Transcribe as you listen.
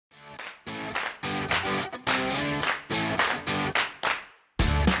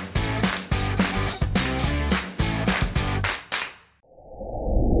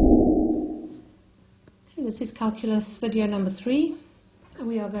This is calculus video number 3, and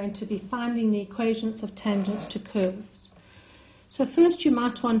we are going to be finding the equations of tangents to curves. So first you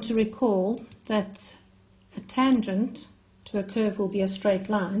might want to recall that a tangent to a curve will be a straight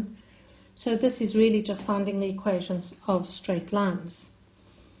line. So this is really just finding the equations of straight lines.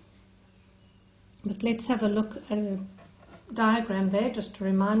 But let's have a look at a diagram there just to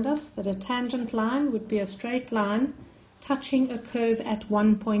remind us that a tangent line would be a straight line touching a curve at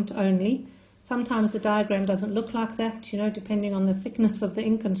one point only. Sometimes the diagram doesn't look like that, depending on the thickness of the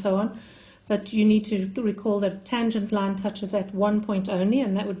ink and so on. But you need to recall that a tangent line touches at one point only,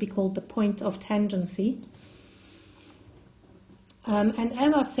 and that would be called the point of tangency. And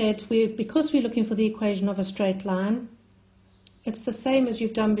as I said, because we're looking for the equation of a straight line, it's the same as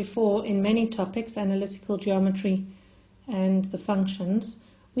you've done before in many topics, analytical geometry and the functions.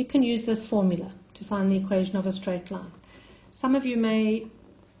 We can use this formula to find the equation of a straight line. Some of you may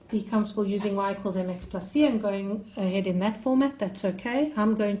be comfortable using y equals mx plus c and going ahead in that format. That's okay.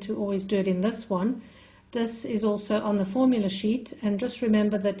 I'm going to always do it in this one. This is also on the formula sheet, and just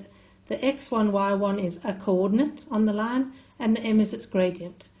remember that the x1, y1 is a coordinate on the line and the m is its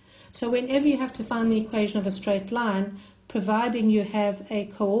gradient. So whenever you have to find the equation of a straight line, providing you have a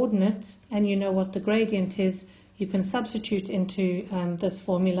coordinate and you know what the gradient is, you can substitute into this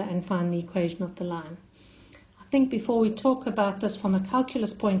formula and find the equation of the line. I think before we talk about this from a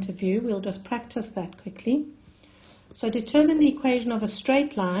calculus point of view, we'll just practice that quickly. So determine the equation of a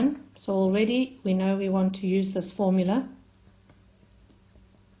straight line. So already we know we want to use this formula.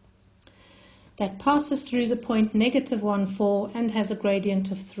 That passes through the point -1, 4 and has a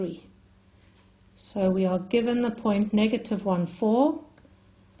gradient of 3. So we are given the point -1, 4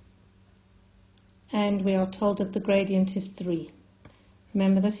 and we are told that the gradient is 3.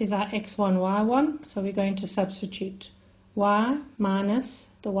 Remember, this is our x1, y1, so we're going to substitute y minus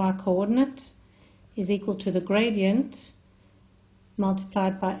the y coordinate is equal to the gradient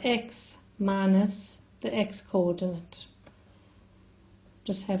multiplied by x minus the x coordinate.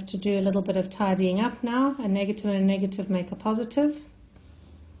 Just have to do a little bit of tidying up now. A negative and a negative make a positive.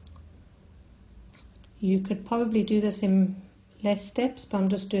 You could probably do this in less steps, but I'm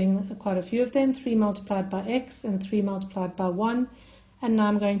just doing quite a few of them. 3 multiplied by x and 3 multiplied by 1. And now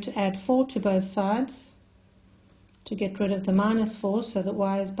I'm going to add 4 to both sides to get rid of the -4 so that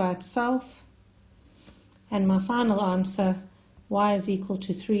y is by itself. And my final answer, y is equal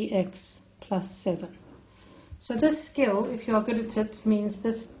to 3x plus 7. So this skill, if you are good at it, means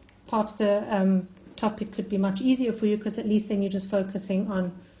this part of the topic could be much easier for you, because at least then you're just focusing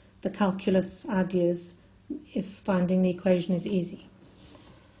on the calculus ideas if finding the equation is easy.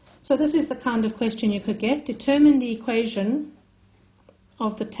 So this is the kind of question you could get. Determine the equation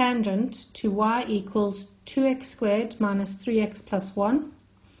of the tangent to y equals 2x squared minus 3x plus 1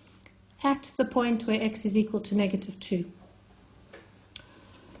 at the point where x is equal to -2.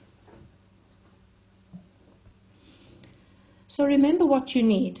 So remember what you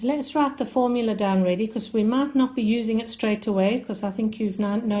need. Let's write the formula down ready, because we might not be using it straight away, because I think you've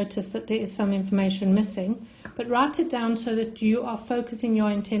now noticed that there is some information missing. But write it down so that you are focusing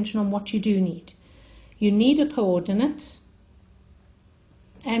your attention on what you do need. You need a coordinate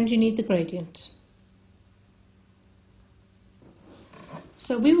and you need the gradient.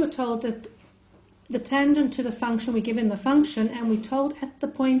 So we were told that the tangent to the function, we give in the function, and we're told at the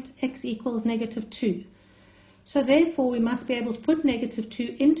point x equals -2. So therefore we must be able to put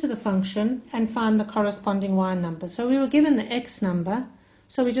 -2 into the function and find the corresponding y number. So we were given the x number,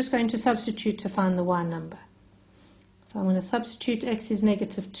 so we're just going to substitute to find the y number. So I'm going to substitute x is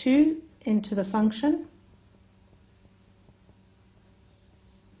 -2 into the function.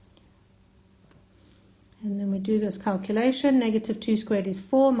 And then we do this calculation. -2 squared is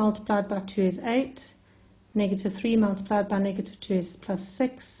 4, multiplied by 2 is 8. -3 multiplied by -2 is plus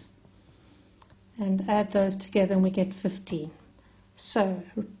 6. And add those together and we get 15. So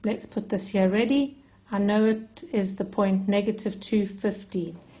let's put this here ready. I know it is the point -2,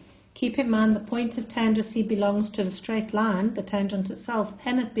 15. Keep in mind the point of tangency belongs to the straight line, the tangent itself,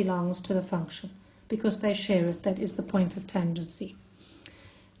 and it belongs to the function because they share it. That is the point of tangency.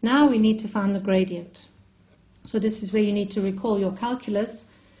 Now we need to find the gradient. So this is where you need to recall your calculus.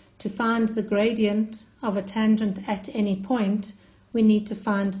 To find the gradient of a tangent at any point, we need to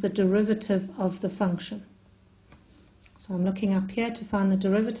find the derivative of the function. So I'm looking up here to find the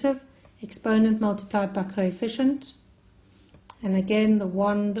derivative, exponent multiplied by coefficient. And again, the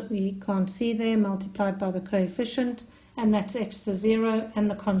one that we can't see there multiplied by the coefficient, and that's x to the 0, and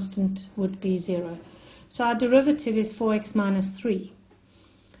the constant would be 0. So our derivative is 4x minus 3.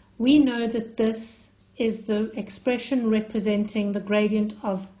 We know that this is the expression representing the gradient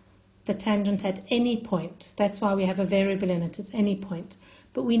of the tangent at any point. That's why we have a variable in it. It's any point.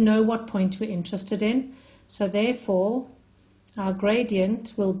 But we know what point we're interested in. So therefore, our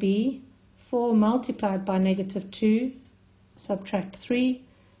gradient will be 4 multiplied by -2, subtract 3.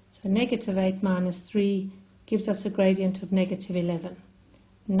 So -8 minus 3 gives us a gradient of -11.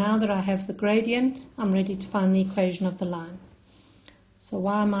 Now that I have the gradient, I'm ready to find the equation of the line. So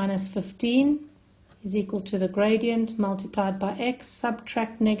y minus 15 is equal to the gradient multiplied by x,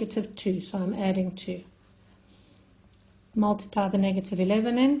 subtract -2. So I'm adding 2. Multiply the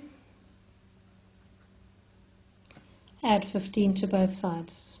 -11 in. Add 15 to both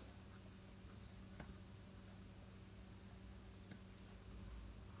sides.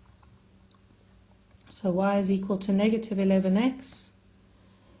 So y is equal to -11x,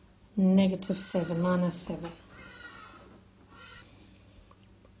 -7, minus 7.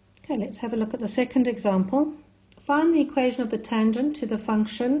 Okay, let's have a look at the second example. Find the equation of the tangent to the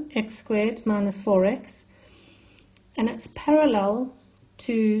function x squared minus 4x, and it's parallel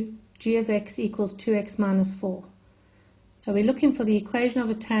to g of x equals 2x minus 4. So we're looking for the equation of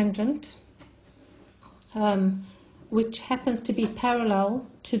a tangent which happens to be parallel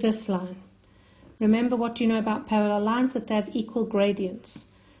to this line. Remember, what do you know about parallel lines? That they have equal gradients.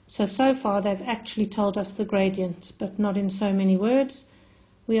 So far they've actually told us the gradient, but not in so many words.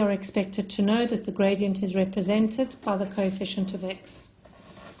 We are expected to know that the gradient is represented by the coefficient of x.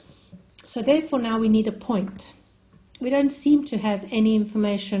 So therefore now we need a point. We don't seem to have any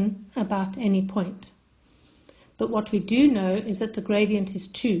information about any point. But what we do know is that the gradient is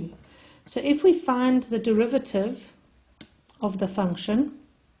 2. So if we find the derivative of the function,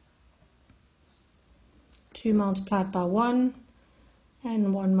 2 multiplied by 1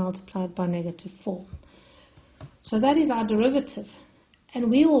 and 1 multiplied by -4. So that is our derivative. And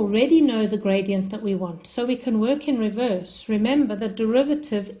we already know the gradient that we want. So we can work in reverse. Remember, the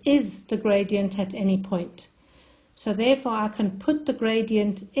derivative is the gradient at any point. So therefore I can put the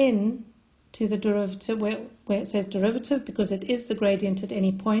gradient in to the derivative where it says derivative, because it is the gradient at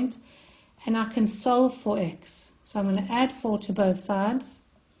any point, and I can solve for x. So I'm going to add 4 to both sides,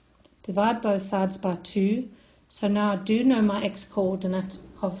 divide both sides by 2. So now I do know my x coordinate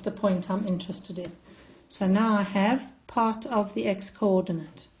of the point I'm interested in. So now I have part of the x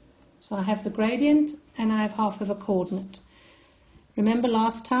coordinate. So I have the gradient and I have half of a coordinate. Remember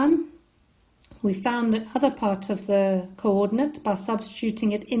last time we found the other part of the coordinate by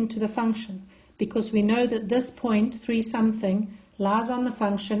substituting it into the function, because we know that this point 3 something lies on the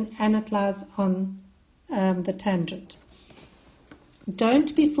function and it lies on the tangent.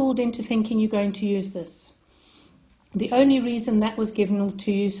 Don't be fooled into thinking you're going to use this. The only reason that was given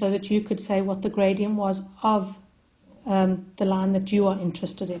to you so that you could say what the gradient was of the line that you are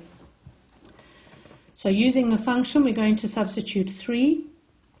interested in. So using the function, we're going to substitute 3.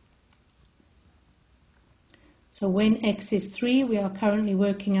 So when x is 3, we are currently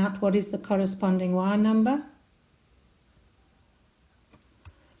working out what is the corresponding y number.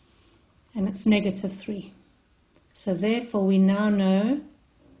 And it's -3. So therefore we now know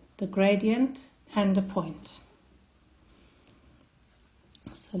the gradient and a point.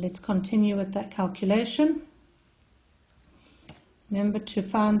 So let's continue with that calculation. Remember, to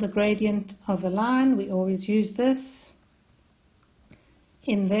find the gradient of a line, we always use this.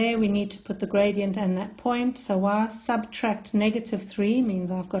 In there we need to put the gradient and that point. So y subtract -3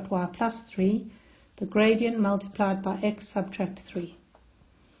 means I've got y plus 3. The gradient multiplied by x subtract 3.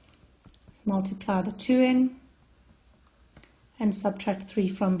 Let's multiply the 2 in and subtract 3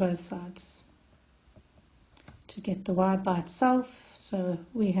 from both sides to get the y by itself. So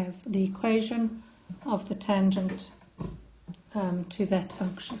we have the equation of the tangent to that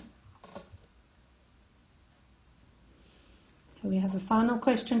function. We have a final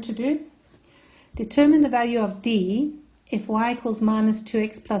question to do. Determine the value of d if y equals minus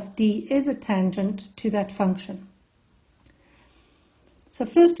 2x plus d is a tangent to that function. So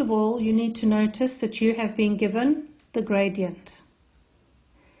first of all, you need to notice that you have been given the gradient.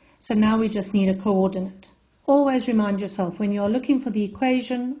 So now we just need a coordinate. Always remind yourself, when you're looking for the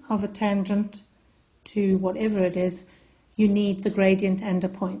equation of a tangent to whatever it is, you need the gradient and a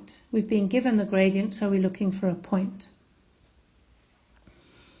point. We've been given the gradient, so we're looking for a point.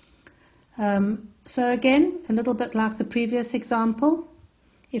 So again, a little bit like the previous example,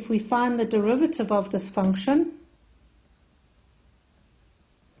 if we find the derivative of this function,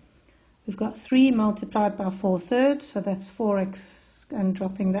 we've got 3 multiplied by 4/3, so that's 4x, and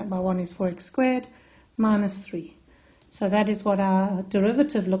dropping that by 1 is 4x squared, minus 3. So that is what our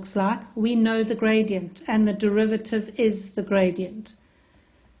derivative looks like. We know the gradient, and the derivative is the gradient.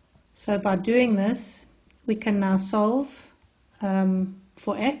 So by doing this, we can now solve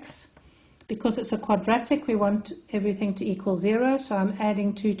for x. Because it's a quadratic, we want everything to equal 0, so I'm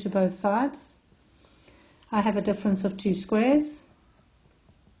adding 2 to both sides. I have a difference of 2 squares,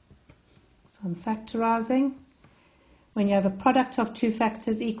 so I'm factorizing. When you have a product of 2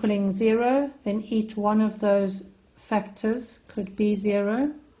 factors equaling 0, then each one of those factors could be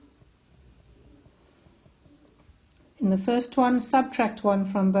 0. In the first one, subtract 1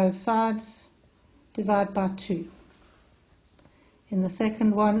 from both sides, divide by 2. In the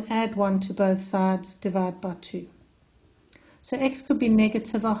second one, add 1 to both sides, divide by 2. So x could be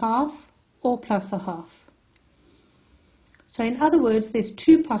negative a half or plus a half. So in other words, there's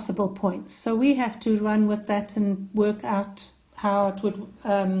 2 possible points. So we have to run with that and work out how it would,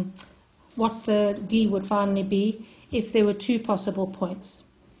 what the d would finally be if there were 2 possible points.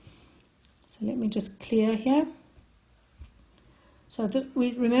 So let me just clear here. So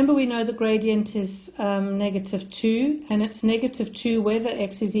remember we know the gradient is negative 2, and it's negative 2 whether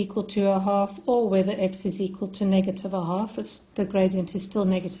x is equal to a half or whether x is equal to negative a half. The gradient is still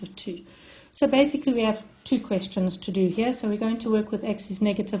negative 2. So basically we have 2 questions to do here. So we're going to work with x is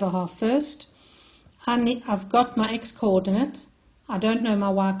negative a half first. I've got my x coordinate. I don't know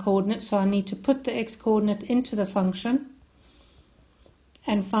my y coordinate, so I need to put the x coordinate into the function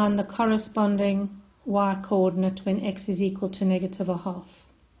and find the corresponding y coordinate when x is equal to negative a half.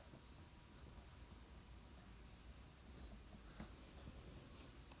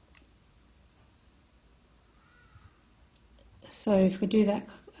 So if we do that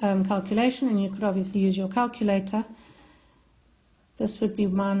calculation, and you could obviously use your calculator, this would be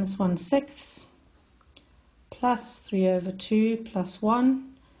minus 1/6 plus 3 over 2 plus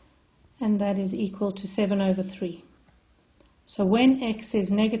 1, and that is equal to 7 over 3. So when x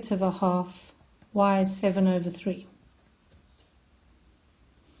is negative a half, y is 7 over 3.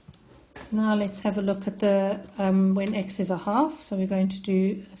 Now let's have a look at the when x is a half. So we're going to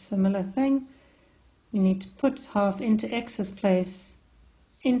do a similar thing. We need to put half into x's place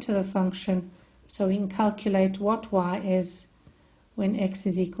into the function so we can calculate what y is when x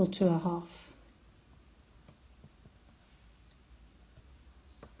is equal to a half.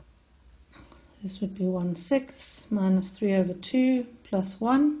 This would be 1/6 minus 3 over 2 plus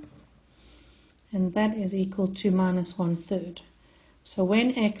 1. And that is equal to minus 1/3. So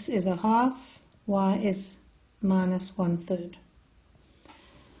when x is a half, y is minus 1/3.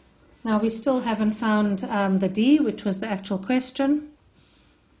 Now we still haven't found the d, which was the actual question.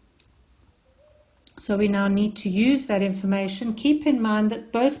 So we now need to use that information. Keep in mind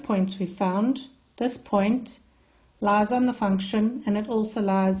that both points we found, this point lies on the function and it also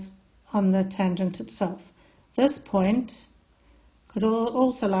lies on the tangent itself. This point could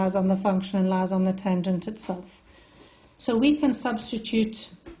also lies on the function and lies on the tangent itself. So we can substitute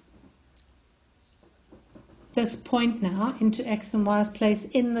this point now into x and y's place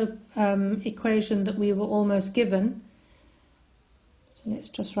in the equation that we were almost given. So let's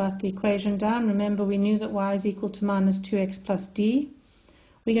just write the equation down. Remember we knew that y is equal to minus 2x plus d.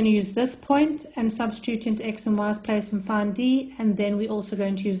 We're going to use this point and substitute into x and y's place and find d, and then we're also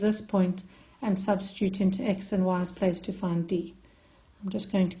going to use this point and substitute into x and y's place to find d. I'm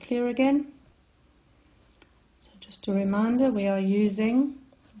just going to clear again. So just a reminder, we are using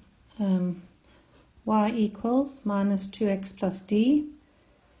y equals minus 2x plus d.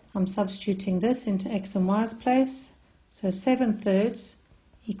 I'm substituting this into x and y's place. So 7/3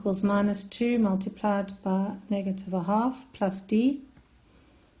 equals minus 2 multiplied by negative a half plus d.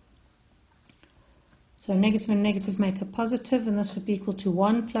 So negative and negative make a positive, and this would be equal to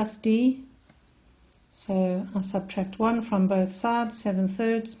 1 plus d. So I subtract 1 from both sides.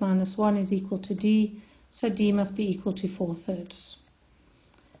 7/3 minus 1 is equal to d. So d must be equal to 4/3.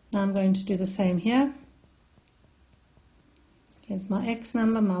 Now I'm going to do the same here. Here's my x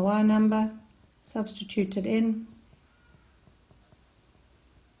number, my y number. Substitute it in.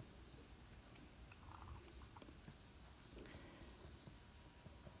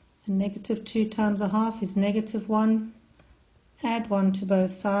 And negative 2 times a half is negative 1. Add 1 to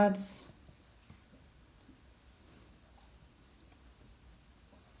both sides.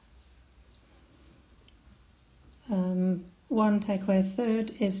 One take away a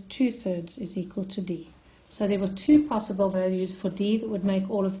third is 2/3 is equal to d. So there were 2 possible values for d that would make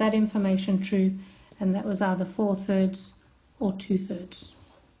all of that information true, and that was either 4/3 or 2/3.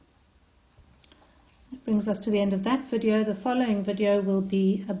 That brings us to the end of that video. The following video will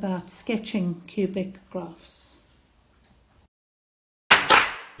be about sketching cubic graphs.